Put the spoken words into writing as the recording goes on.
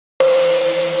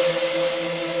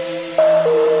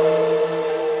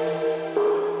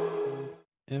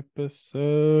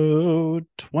Episode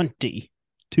 20.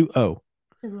 20.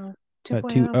 2.0.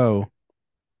 20.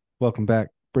 Welcome back.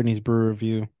 Brittany's Brew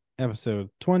Review,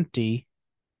 episode 2020.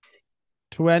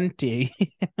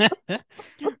 This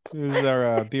is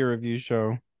our beer review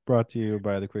show brought to you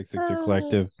by the Quick Sixer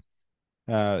Collective.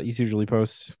 These usually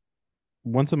posts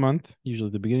once a month, usually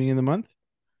at the beginning of the month.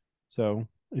 So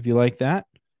if you like that,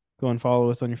 go and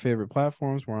follow us on your favorite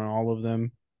platforms. We're on all of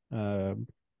them.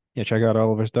 Check out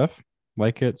all of our stuff.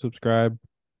 Like it, subscribe,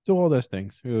 do all those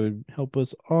things. It would help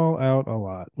us all out a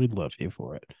lot. We'd love you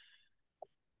for it.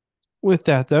 With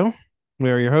that, though, we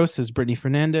are your hosts. Is Brittany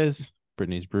Fernandez,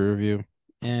 Brittany's Brew Review,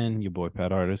 and your boy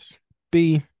Pat Artist.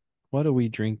 B, what are we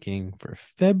drinking for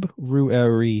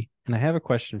February? And I have a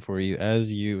question for you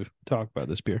as you talk about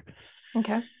this beer.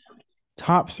 Okay.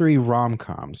 Top 3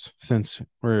 rom-coms, since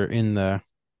we're in the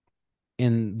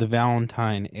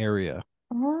Valentine area.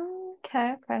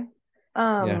 Okay.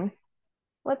 Yeah.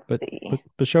 Let's But see.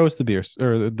 show us the beers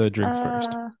or the drinks first.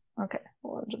 Okay.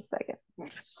 Hold on just a second.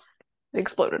 It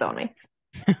exploded on me.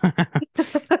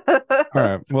 All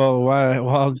right. Well,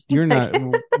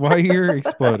 while you're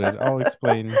exploded, I'll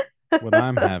explain what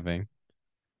I'm having.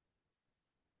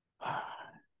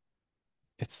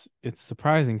 It's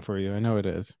surprising for you. I know it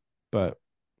is, but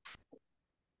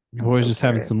your I'm boy's so just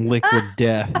having sorry. some liquid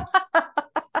death,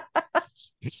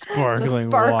 The sparkling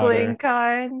sparkling water,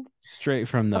 kind. straight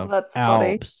from Oh, the that's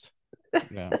funny. Alps.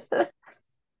 Yeah.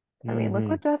 I mean, Hmm.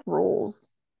 liquid death rules.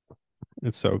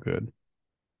 It's so good.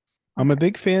 I'm a Okay.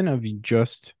 big fan of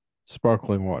just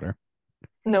sparkling water.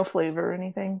 No flavor or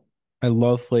anything. I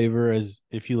love flavor, as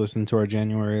if you listen to our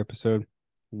January episode,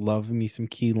 love me some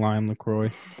key lime LaCroix.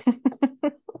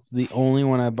 It's the only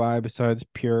one I buy besides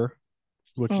Pure,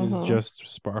 which is hmm just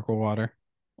sparkle water.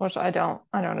 Which I don't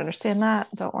understand that.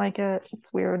 Don't like it.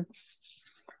 It's weird.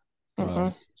 Well,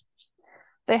 Mm-mm.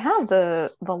 They have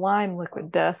the lime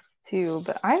liquid death too,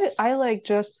 but I like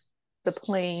just the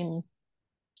plain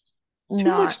too much.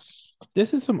 not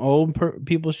This is some old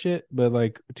people shit, but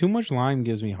like too much lime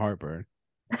gives me heartburn.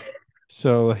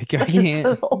 So like I this is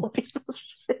can't. the old people's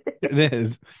shit. It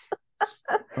is.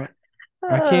 I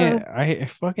Uh, can't. I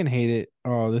fucking hate it.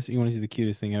 Oh, this you want to see the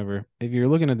cutest thing ever? If you're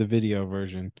looking at the video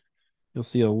version, you'll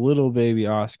see a little baby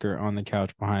Oscar on the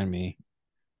couch behind me,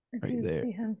 I right do there,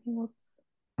 see him. He looks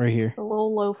right here. a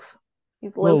little loaf.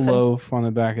 He's Little loafing. loaf on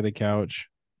the back of the couch.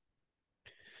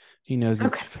 He knows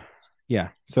it's Okay. yeah.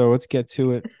 So let's get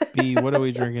to it. B, what are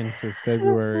we drinking for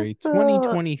February So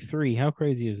 2023? How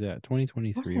crazy is that?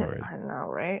 2023 I already. know,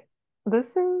 right? This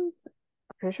is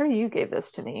I'm pretty sure you gave this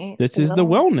to me. This is the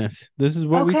Well, wellness. This is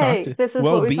what we talked okay, to. this is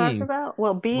what we talked Well-being. about.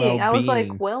 Well-being. I was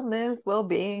like, Well-being. wellness,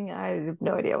 well-being. I have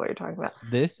no idea what you're talking about.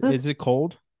 This This, is it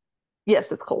cold?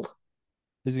 yes, it's cold.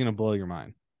 This is gonna blow your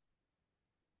mind.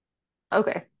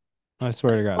 Okay. I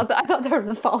swear to God. I thought there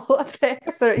was a follow-up there,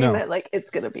 but you No. meant like it's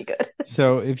gonna be good.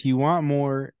 So if you want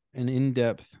more an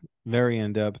in-depth, very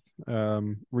in-depth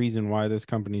reason why this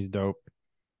company's dope,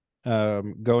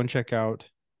 go and check out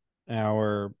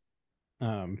our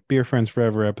Beer Friends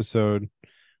Forever episode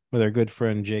with our good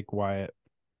friend Jake Wyatt.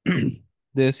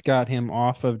 This got him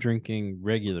off of drinking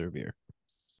regular beer.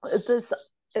 Is this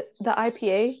the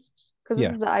IPA? Because this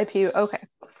Yeah. is the IPA. Okay.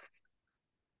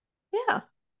 Yeah.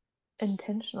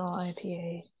 Intentional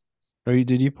IPA.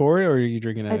 Did you pour it or are you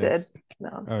drinking I it? did.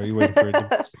 No. Oh, are you waiting for it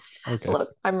to okay. Look,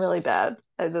 I'm really bad.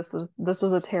 This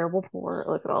was a terrible pour.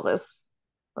 Look at all this.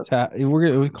 Look,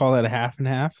 We call that a half and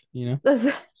half, you know?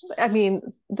 this, I mean,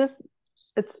 this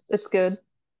it's good.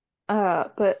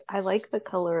 But I like the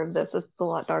color of this. It's a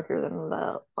lot darker than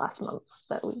the last month's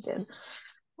that we did.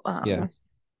 Yeah. Um,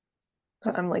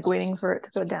 but I'm like waiting for it to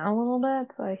go down a little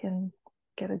bit so I can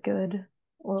get a good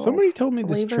little Somebody told me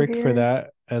this flavor trick for here.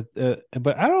 that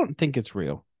but I don't think it's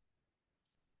real.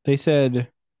 They said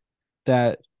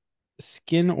that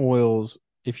skin oils,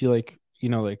 if you like,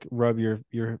 like rub your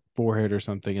forehead or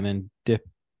something and then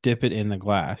dip it in the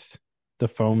glass, the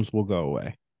foams will go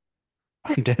away.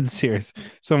 I'm dead serious.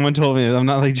 Someone told me. I'm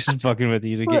not like just fucking with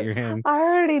you to get Look, your hand. I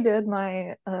already did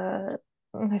my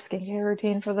skincare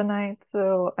routine for the night,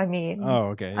 so I mean, Oh,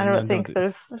 okay. I And don't then don't think do.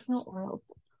 there's no oil.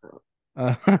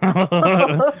 Uh,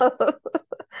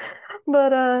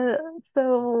 But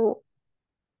so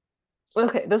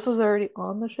okay, this was already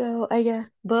on the show, I guess. it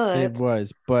But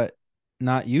was, but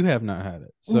not you have not had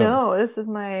it. So no, this is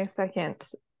my second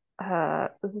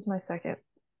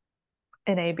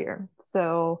NA beer.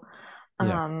 So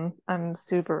yeah, I'm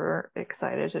super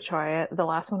excited to try it. The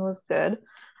last one was good.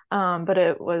 But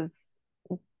it was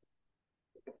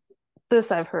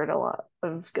this I've heard a lot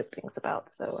of good things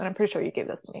about. So, and I'm pretty sure you gave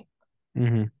this to me.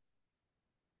 hmm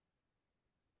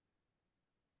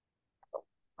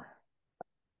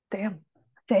Damn.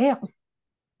 Damn.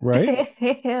 right?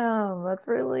 Damn. That's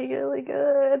really, really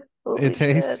good. It Holy shit.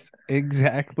 tastes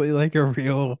exactly like a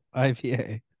real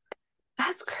IPA.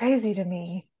 That's crazy to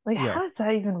me. Like, Yeah. how does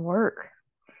that even work?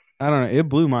 I don't know. It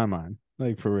blew my mind.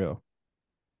 Like for real.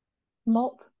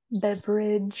 Malt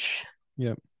beverage.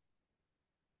 Yep. Hmm.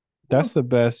 That's the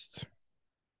best.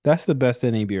 That's the best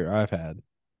any beer I've had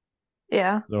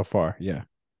Yeah. so far. Yeah.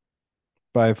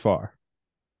 By far.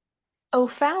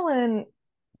 O'Fallon,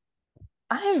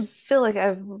 I feel like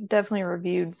I've definitely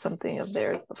reviewed something of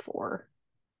theirs before.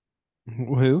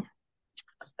 Who?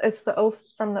 It's the O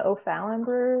from the O'Fallon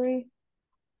Brewery.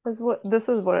 This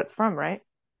is what it's from, right?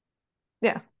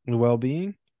 Yeah.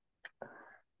 Well-being?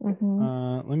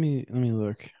 Hmm. Let me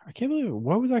look. I can't believe it.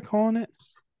 What was I calling it?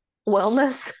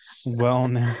 Wellness.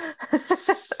 Wellness.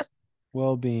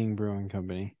 Well-being Brewing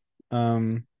Company.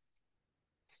 Um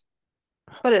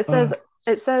But uh,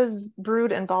 it says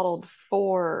brewed and bottled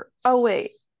for, oh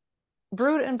wait,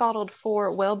 brewed and bottled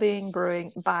for Wellbeing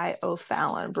Brewing by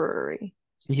O'Fallon Brewery.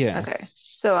 yeah. Okay.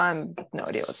 So I'm no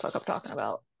idea what the fuck I'm talking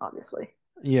about, obviously.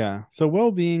 Yeah. So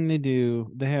well-being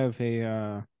they have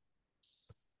a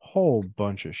whole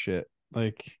bunch of shit.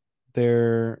 Like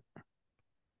they're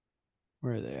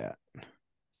where are they at?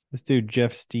 This dude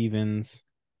Jeff Stevens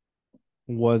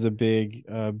was a big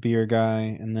beer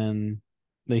guy, and then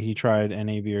he tried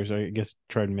NA beers. I guess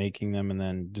tried making them, and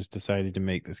then just decided to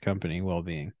make this company,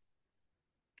 Wellbeing.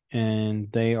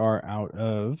 And they are out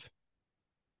of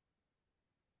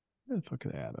where the fuck are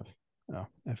they out of? Oh,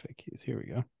 FAQs. Here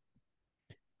we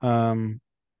go. Um,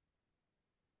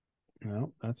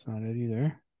 no, that's not it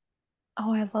either.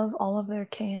 Oh, I love all of their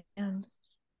cans.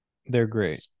 They're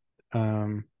great.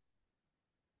 Um,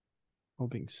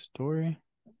 Wellbeing story.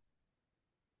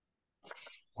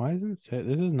 Why isn't it say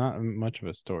this is not much of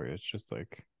a story? It's just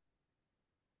like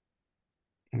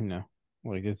you know,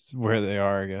 like it's where they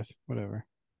are, I guess. Whatever.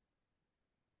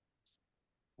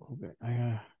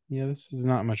 Okay. Yeah, this is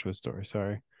not much of a story.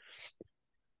 Sorry,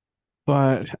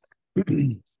 but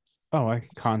oh, I can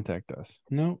contact us.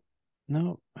 No,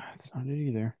 no, that's not it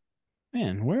either.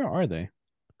 Man, where are they?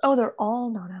 Oh, they're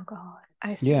all non-alcoholic.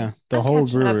 I Yeah, see. the I'm whole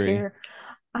catching up brewery. here.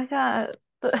 I got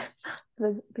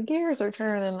the gears are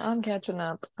turning. I'm catching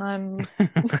up. I'm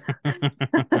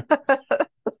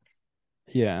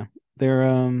Yeah, they're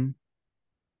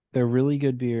really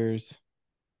good beers.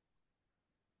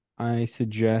 I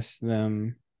suggest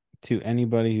them to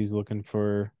anybody who's looking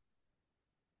for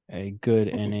a good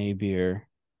NA beer.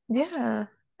 yeah.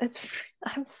 It's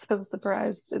I'm so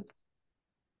surprised. I'm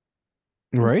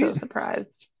so Right?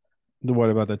 surprised. What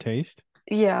about the taste?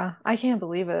 Yeah, I can't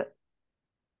believe it.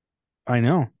 I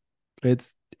know.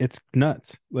 It's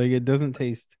nuts. Like it doesn't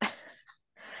taste it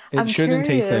I'm shouldn't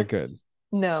taste that curious. good.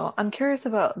 No, I'm curious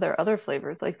about their other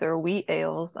flavors, like their wheat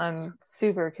ales. I'm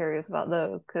super curious about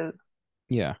those because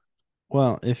Yeah.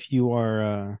 Well, if you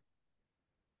are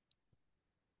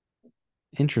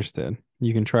interested,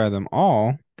 you can try them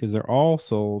all because they're all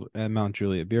sold at Mount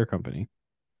Juliet Beer Company.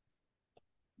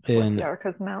 of course they And are,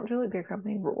 because Mount Juliet Beer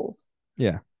Company rules.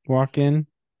 yeah, walk in,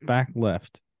 back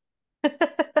left.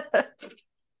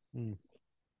 Mm.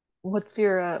 What's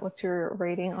your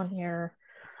rating on your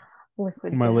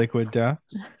liquid My death? liquid death,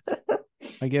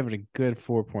 I give it a good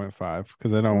 4.5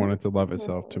 because I don't want it to love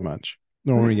itself too much. I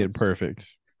don't want to get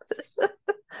perfect.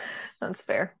 That's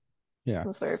fair. Yeah.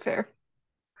 That's very fair.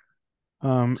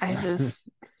 Um I just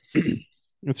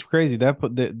it's crazy that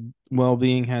put that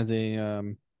well-being has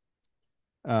a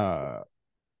uh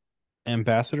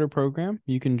ambassador program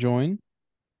you can join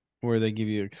where they give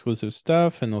you exclusive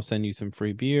stuff and they'll send you some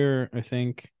free beer, I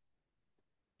think.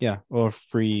 Yeah, or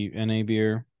free NA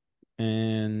beer.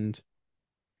 And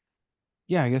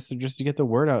yeah, I guess just to get the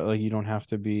word out, like you don't have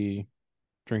to be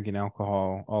drinking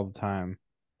alcohol all the time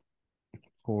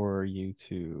for you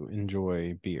to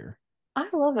enjoy beer. I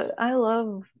love it. I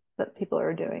love that people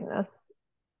are doing this.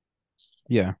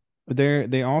 Yeah. But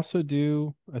they also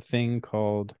do a thing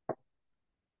called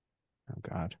oh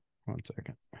God, 1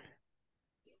 second.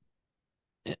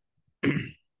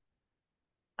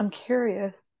 I'm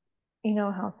curious. You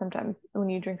know how sometimes when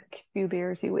you drink a few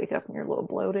beers, you wake up and you're a little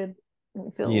bloated and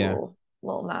you feel a Yeah.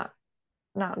 little not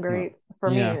No. great. For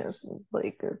me, Yeah. it's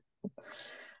like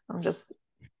I'm just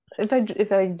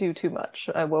if I do too much,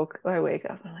 I wake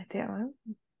up and I'm like, damn, I'm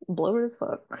bloated as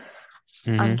fuck.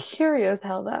 I'm Hmm. curious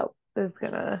how that is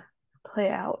gonna play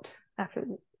out after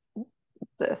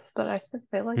this, but I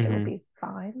feel like it'll Hmm. be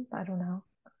fine. I don't know.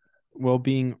 Well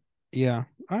being yeah.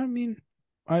 I mean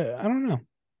I don't know.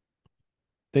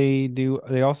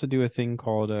 They also do a thing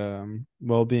called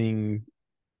well being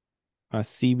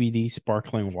CBD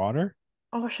sparkling water.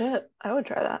 Oh shit, I would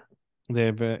try that.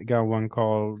 They've got one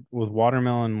called with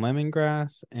watermelon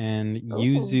lemongrass and Oh,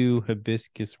 yuzu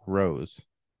hibiscus rose.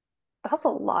 that's a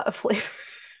lot of flavors.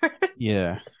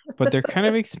 Yeah, but they're kind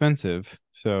of expensive.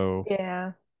 So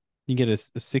Yeah. you get a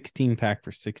 16 pack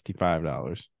for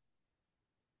 $65.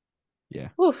 Yeah,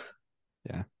 Oof.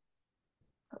 yeah,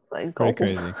 That's like pretty gold.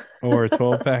 crazy. Or a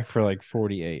 12 pack for like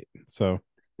 48. So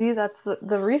See, that's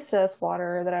the recess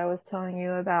water that I was telling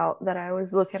you about that I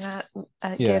was looking at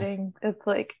yeah, getting. It's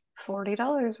like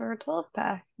 $40 for a 12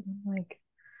 pack. I'm like,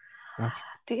 that's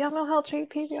do y'all know how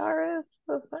cheap PBR is?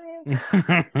 I'm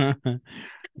saying.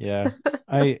 yeah.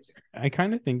 I I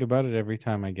kind of think about it every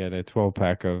time I get a 12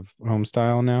 pack of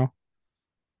Homestyle now.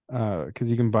 Because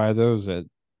you can buy those at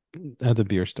the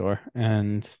beer store,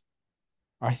 and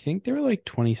I think they were like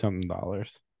 20 something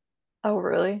dollars. Oh,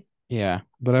 really? Yeah,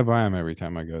 but I buy them every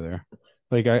time I go there.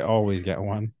 Like I always get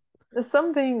one.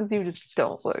 Some things you just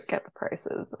don't look at the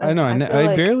prices, I and know. I feel I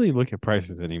like, barely look at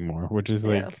prices anymore, which is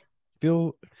yeah, like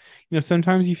feel.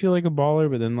 Sometimes you feel like a baller,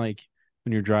 but then like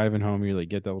when you're driving home, you like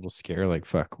get that little scare, like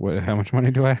fuck, what? How much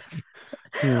money do I have?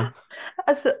 Yeah,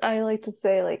 I like to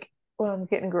say like when I'm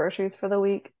getting groceries for the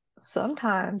week,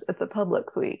 sometimes it's a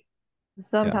Publix week,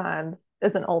 yeah, sometimes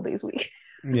it's an Aldi's week.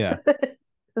 yeah,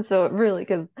 So it really,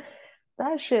 because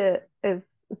that shit is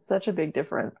such a big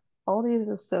difference. Aldi's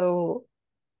is so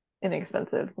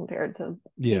inexpensive compared to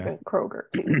yeah, even Kroger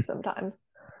too sometimes.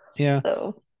 yeah.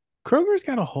 So Kroger's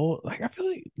got a whole like. I feel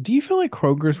like. Do you feel like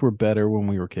Kroger's were better when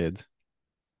we were kids?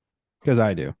 Because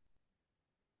I do.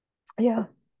 yeah,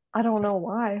 I don't know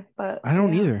why, but I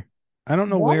don't yeah. either. I don't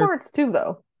know where. Walmart's too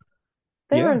though.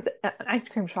 There Yeah, was an ice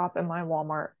cream shop in my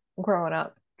Walmart growing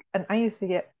up, and I used to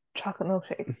get chocolate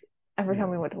milkshakes every yeah.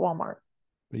 time we went to Walmart.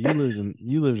 But you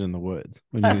lived in the woods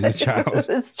when you was a child.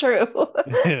 It's true.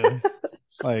 Yeah.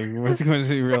 Like, what's going to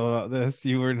be real about this?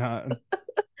 You were not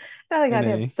Now they in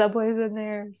goddamn a Subways in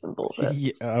there. Some bullshit.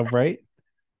 yeah, right?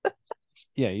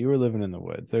 Yeah, you were living in the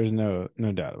woods. There's no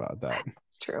doubt about that.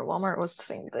 It's true. Walmart was the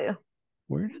thing to do.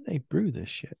 Where do they brew this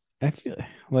shit? I feel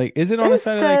like is it on the It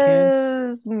side of that can?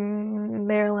 says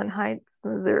Maryland Heights,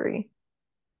 Missouri.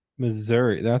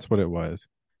 Missouri. That's what it was.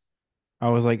 I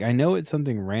was like, I know it's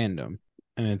something random,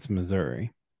 and it's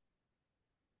Missouri.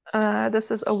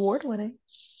 This is award winning.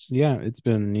 Yeah, it's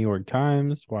been New York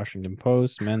Times, Washington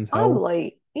Post, Men's I'm Health.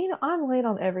 late. I'm late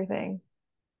on everything.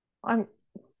 I'm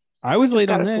I was just late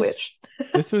got on to this. switch.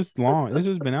 This was long. This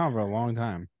has been out for a long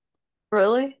time.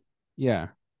 Really? Yeah.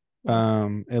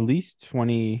 Hmm. At least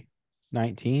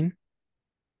 2019,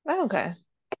 Okay.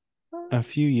 a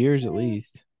few years at Yeah,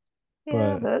 least.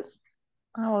 yeah, But but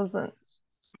I wasn't.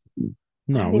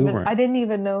 no, we weren't. I didn't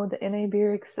even know the NA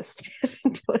beer existed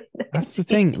in That's the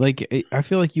thing. 2019. Like, I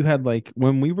feel like you had like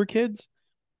when we were kids.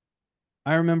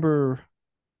 I remember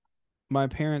my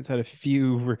parents had a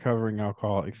few recovering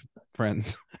alcoholic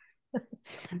friends,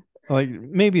 like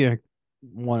maybe a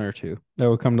one or two that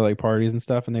would come to like parties and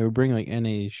stuff, and they would bring like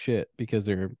NA shit because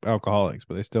they're alcoholics,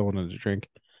 but they still wanted to drink.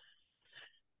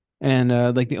 And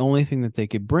like the only thing that they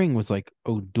could bring was like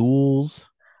O'Doul's.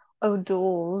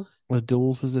 O'Doul's.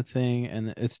 O'Doul's was a thing,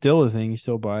 and it's still a thing. You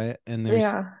still buy it. And there's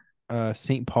Yeah.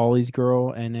 St. Pauli's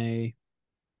Girl NA,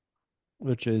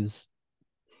 which is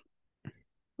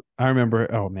I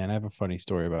remember. Oh man, I have a funny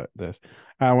story about this.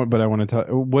 But I want to tell.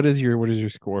 What is your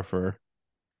score for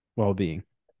well-being?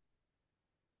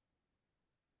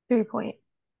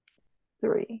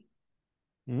 3.3.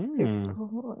 Mm,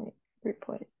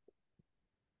 3.3.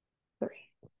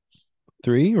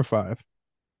 3 or 5?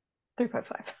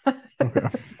 3.5. Okay,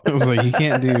 I was like, you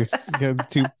can't do you got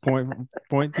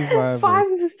 2.25 or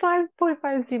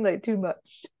 5.5 seemed like too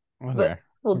much, okay, but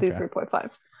we'll do okay.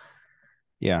 3.5.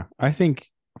 Yeah, I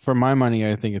think for my money,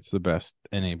 I think it's the best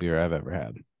NA beer I've ever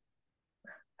had.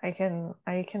 I can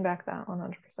back that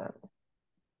 100%.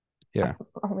 I've Yeah,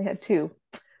 only had two,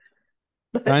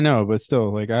 I but know, but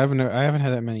still, like I haven't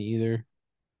had that many either,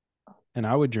 and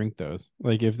I would drink those.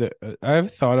 Like if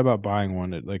I've thought about buying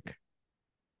one at like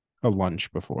a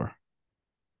lunch before,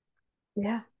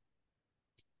 yeah,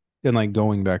 and like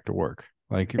going back to work.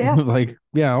 Like yeah, like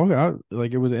yeah, okay,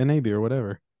 like it was NA beer or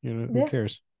whatever. Who yeah.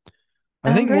 cares?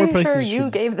 I And I'm think more pretty sure places you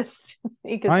should. gave this to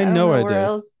me because I I don't know know I where did.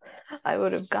 else I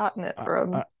would have gotten it I,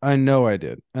 from. I know I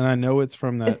did, and I know it's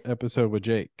from that It's episode with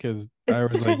Jake because it's I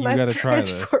was been like, in "You my got to try fridge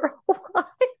this." for a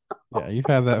while, Yeah, you've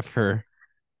had that for.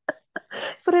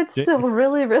 but it's still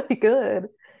really, really good.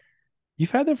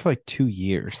 You've had that for like 2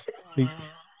 years. Like,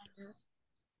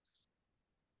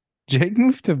 Jake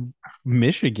moved to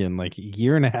Michigan like a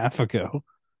year and a half ago.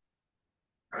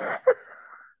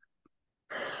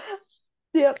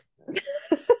 Yep.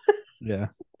 Yeah,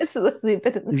 It's literally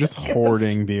been in You're just the back of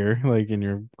hoarding beer like in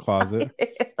your closet.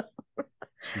 the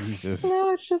Jesus.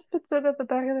 No, it's just been sitting at the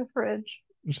back of the fridge.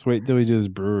 Just wait till we do this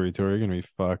brewery tour. You're gonna be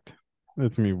fucked.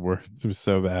 That's gonna be worse. It's gonna be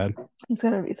so bad. It's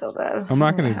gonna be so bad. I'm I'm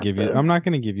not gonna gonna have give you. to. I'm not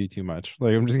gonna give you too much.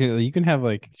 Like I'm just gonna. You can have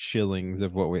like shillings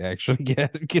of what we actually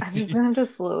get. I'm just gonna have to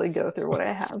slowly go through what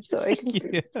I have so I can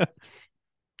see. Yeah,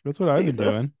 that's what I've been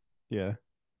Jesus. doing. Yeah.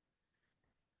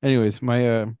 Anyways,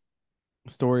 my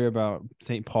story about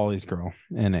St. Pauli's girl,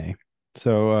 NA.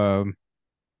 So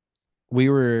we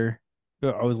were.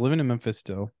 I was living in Memphis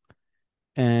still,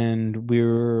 and we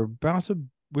were about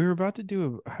to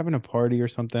do having a party or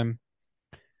something,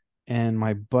 and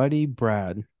my buddy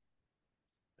Brad,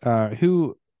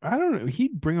 who I don't know,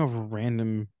 he'd bring over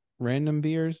random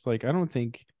beers. Like I don't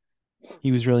think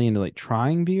he was really into like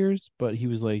trying beers, but he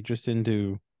was like just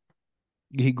into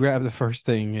he grabbed the first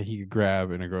thing that he could grab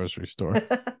in a grocery store. A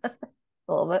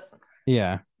little bit.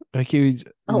 Yeah. Like he was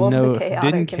I love the didn't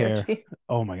chaotic care. energy.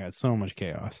 Oh my God, so much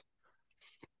chaos.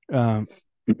 Um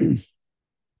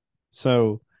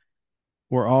so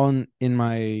we're all in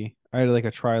my I had like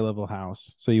a tri-level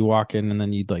house. So you walk in and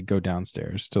then you'd like go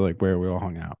downstairs to like where we all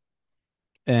hung out.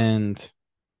 And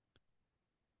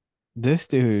this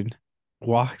dude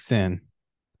walks in.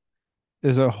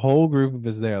 There's a whole group of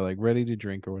us there, like ready to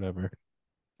drink or whatever,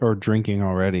 or drinking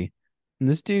already. And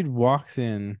this dude walks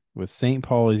in with St.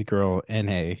 Pauli's girl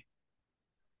NA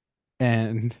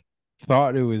and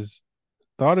thought it was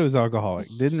alcoholic,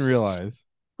 didn't realize.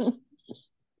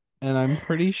 And I'm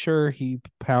pretty sure he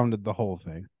pounded the whole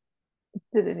thing.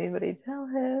 Did anybody tell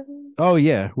him? Oh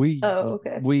yeah, Oh,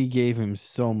 okay. we gave him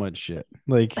so much shit.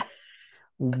 Like,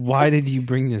 why did you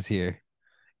bring this here?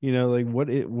 You know, like what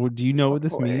do you know what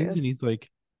That's this means? hilarious. And he's like,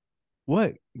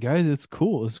 what? Guys, it's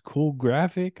cool. It's a cool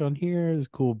graphic on here. It's a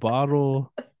cool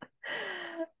bottle.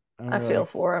 And I we're feel like,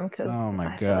 for him because oh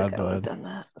my I feel like God, I would have bud.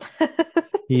 done that.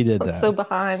 He did I'm that. so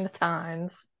behind the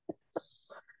times.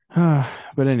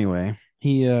 But anyway,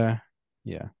 he yeah,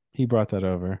 he brought that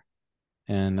over.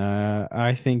 And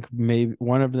I think maybe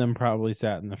one of them probably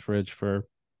sat in the fridge for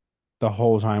the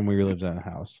whole time we lived in the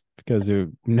house because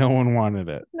no one wanted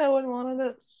it. No one wanted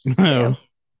it. No, Damn.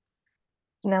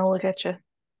 Now look at you.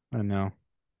 I know.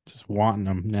 Just wanting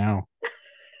them now.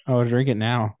 Oh, drink it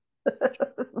now.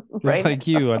 Just Right like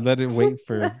you, I'd let it now. wait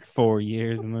for 4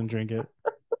 years and then drink it.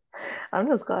 I'm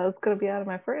just glad it's gonna be out of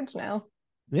my fridge now.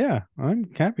 Yeah, I'm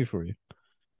happy for you.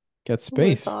 Got Who would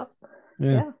have space. thought?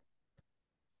 Yeah. Yeah,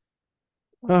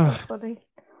 that's so Oh funny.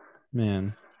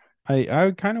 man,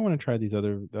 I kind of want to try these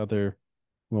other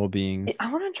well-being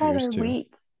I want to try beers their too.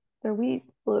 wheats. Their wheat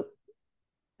look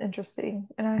interesting,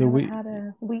 and I The haven't wheat, had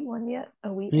a wheat one yet.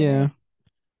 A wheat yeah. NA.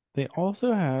 They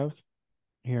also have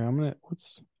here. I'm gonna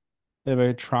what's they have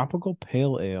a tropical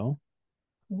pale ale.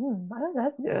 I think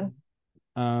that's good.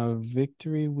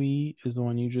 Victory Wheat is the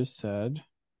one you just said.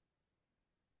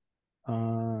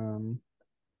 Um,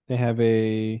 they have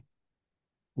a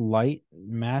light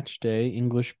match day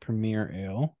English Premier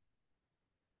Ale.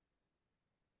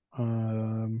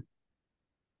 Um,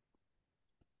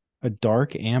 a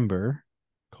dark amber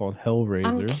called I'm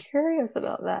Hellraiser. curious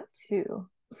about that too.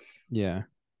 Yeah,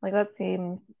 Like that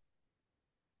seems.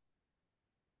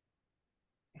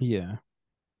 yeah.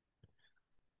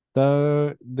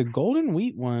 The golden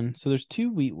wheat one. So there's two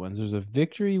wheat ones. There's a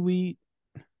Victory Wheat.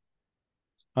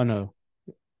 Oh no,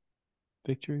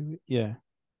 Victory Wheat. Yeah,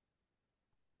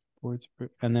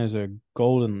 and there's a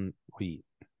golden wheat.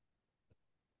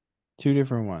 Two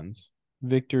different ones.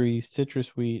 Victory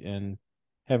citrus wheat and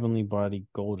heavenly body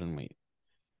golden wheat.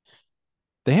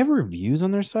 They have reviews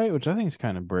on their site, which I think is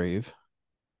kind of brave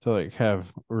to like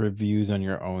have reviews on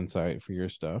your own site for your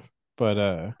stuff. But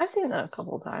I've seen that a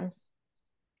couple times.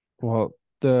 well,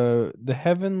 the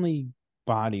heavenly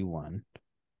body one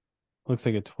looks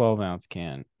like a 12-ounce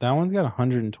can. That one's got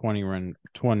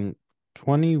 120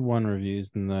 21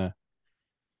 reviews, and the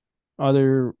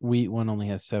other wheat one only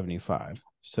has 75.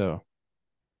 So,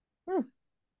 Hmm.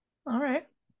 All right.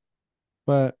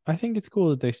 but I think it's cool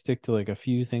that they stick to like a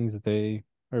few things that they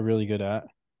are really good at.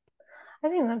 I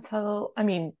think that's how. I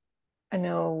mean, I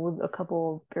know with a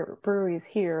couple breweries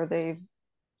here, they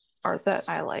art that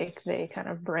I like. They kind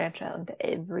of branch out into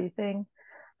everything.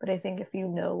 But I think if you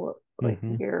know what like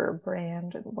Hmm. your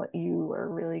brand and what you are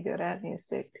really good at and you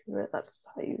stick to it, that's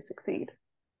how you succeed.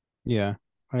 Yeah,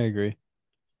 I agree.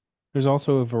 There's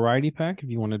also a variety pack if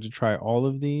you wanted to try all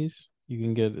of these. You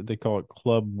can get they call it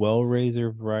Club Well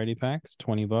Raiser variety packs,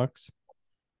 $20.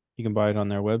 You can buy it on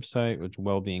their website, which is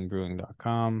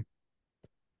wellbeingbrewing.com.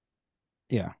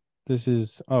 Yeah. This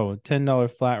is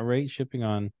 $10 flat rate shipping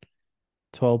on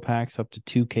 12 packs up to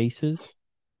 2 cases.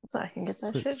 So I can get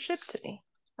that For- shit shipped to me.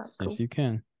 That's Yes, cool. you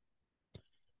can.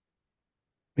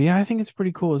 But yeah, I think it's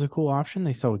pretty cool. It's a cool option.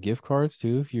 They sell gift cards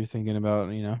too if you're thinking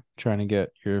about, trying to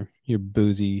get your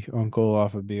boozy uncle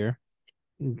off a beer.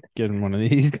 Getting one of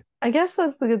these. I guess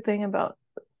that's the good thing about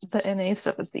the NA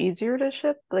stuff. It's easier to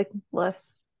ship, like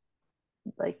less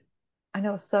like I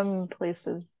know some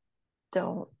places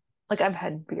don't like I've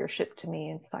had beer shipped to me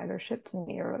and cider shipped to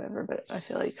me or whatever, but I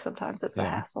feel like sometimes it's a Yeah.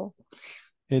 hassle.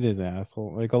 It is an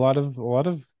asshole. Like a lot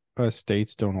of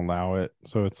states don't allow it,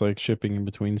 so it's like shipping in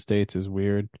between states is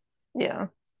weird, Yeah.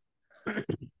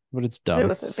 but it's But dumb.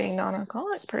 with it being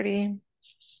non-alcoholic, Yeah, pretty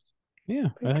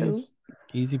I think cool. it's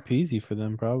easy peasy for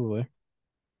them probably.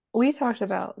 We talked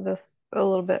about this a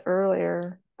little bit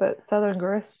earlier, but Southern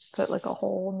Grist put like a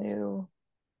whole new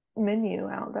menu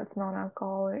out that's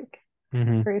non-alcoholic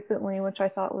Mm-hmm. recently, which I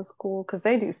thought was cool because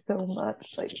they do so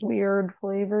much like weird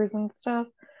flavors and stuff.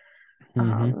 Mm-hmm.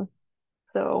 Um,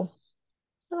 so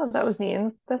I thought that was neat,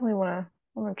 and definitely wanna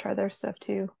try their stuff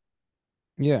too.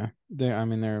 Yeah,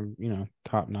 they're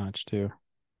top notch too.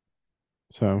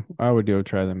 So I would go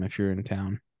try them if you're in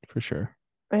town for sure.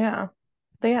 But yeah,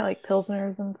 they got like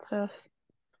pilsners and stuff.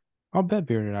 I'll bet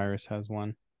Bearded Iris has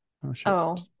one. Oh shit,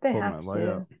 Oh, just they pulled my have light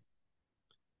to. up.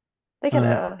 They get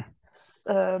Uh,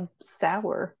 a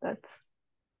sour that's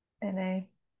in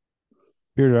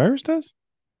Bearded Iris does?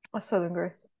 a Southern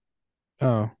Grace.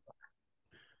 Oh, I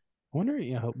wonder.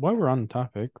 Yeah, while we're on the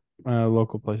topic,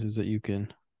 local places that you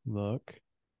can look.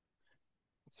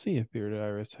 Let's see if Bearded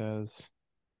Iris has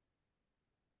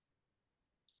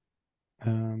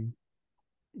um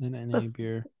an NA This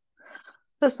beer.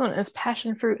 this one is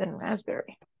passion fruit and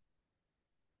raspberry.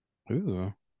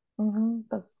 Ooh,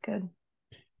 That's good.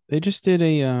 they just did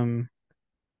a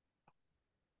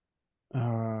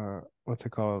what's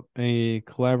it called? A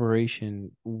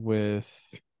collaboration with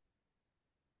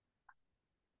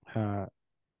uh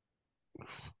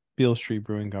Beale Street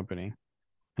Brewing Company,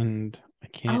 and I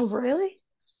can't. Oh, really?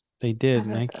 They I did,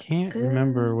 and I bet that's can't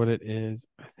remember good. what it is.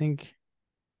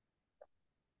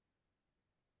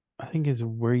 I think is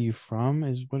Where You From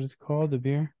is what it's called, the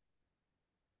beer.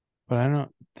 But I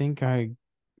don't think I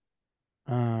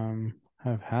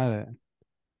have had it.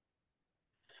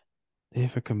 They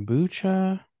have a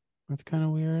kombucha. That's kind of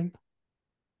weird.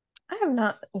 I have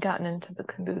not gotten into the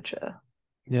kombucha.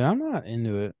 Yeah, I'm not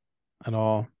into it at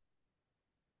all.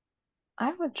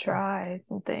 I would try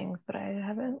some things, but I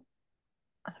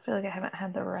feel like I haven't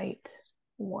had the right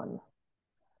one.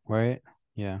 Right?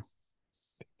 Yeah.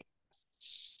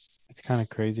 It's kind of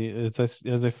crazy. It's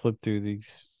as I flip through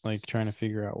these, like trying to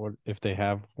figure out what if they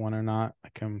have one or not.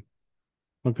 Like I'm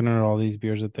looking at all these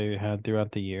beers that they had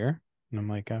throughout the year, and I'm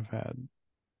like, I've had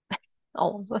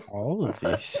All of all of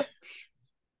them. these.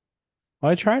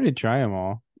 Well, I try to try them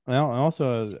all.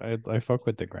 Also, I fuck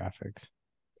with the graphics.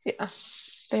 Yeah,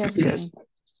 they have good.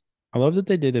 I love that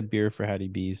they did a beer for Hattie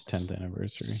B's 10th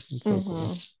anniversary. It's so hmm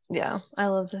cool. Yeah, I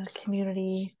love the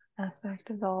community aspect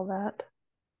of all that.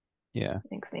 Yeah.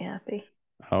 Makes me happy.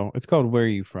 Oh, it's called Where Are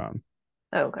You From?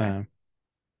 Okay. Um,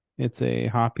 it's a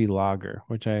hoppy lager,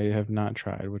 which I have not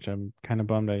tried, which I'm kind of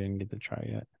bummed I didn't get to try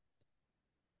yet.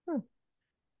 Hmm.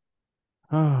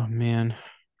 Oh man.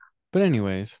 But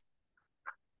anyways,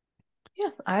 Yeah,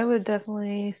 I would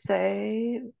definitely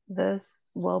say this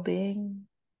well-being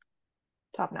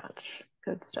top notch.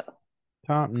 Good stuff.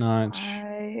 top notch.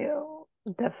 I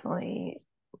definitely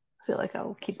feel like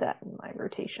I'll keep that in my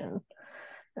rotation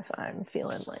if I'm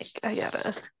feeling like I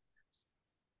gotta,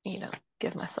 you know,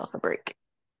 give myself a break.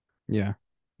 Yeah.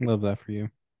 Love that for you.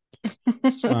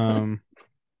 Um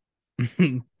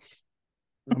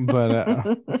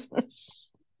but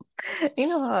You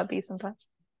know how I be sometimes.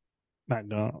 I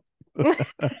don't.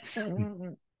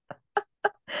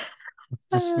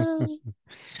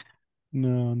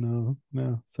 No, no,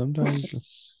 no. Sometimes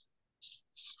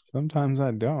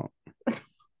I don't.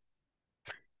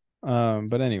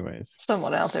 But anyways,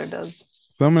 Someone out there does.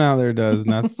 someone out there does,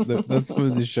 and that's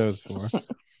what this show's for.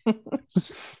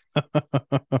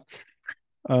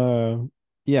 uh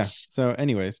yeah. So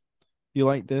anyways, you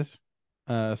like this,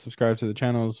 subscribe to the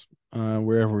channels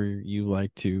wherever you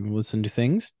like to listen to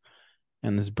things.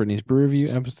 And this is Brittany's Brew Review,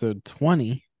 episode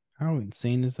 20. How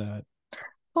insane is that?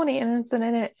 Funny, and it's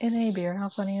an NA beer. How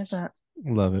funny is that?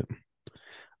 Love it.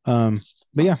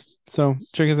 But yeah, so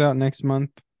check us out next month.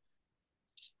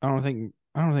 I don't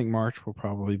think March will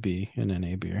probably be an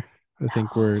NA beer. I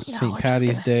think we're No, St. we're just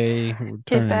Patty's gonna Day. We're get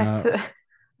turning back up. to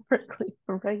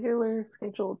regular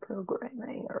scheduled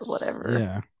programming or whatever.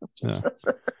 Yeah. Yeah.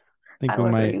 I think we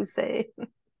However might, you say.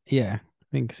 yeah. I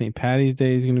think St. Patty's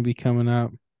Day is gonna be coming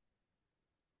up.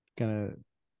 Gonna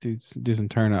do some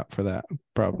turn up for that,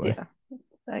 probably. Yeah,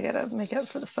 I gotta make up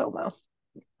for the FOMO.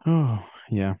 Oh,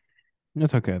 yeah.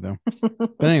 That's okay though.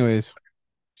 But anyways,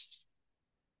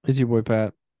 it's your boy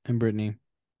Pat and Brittany.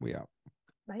 We out.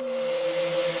 Bye.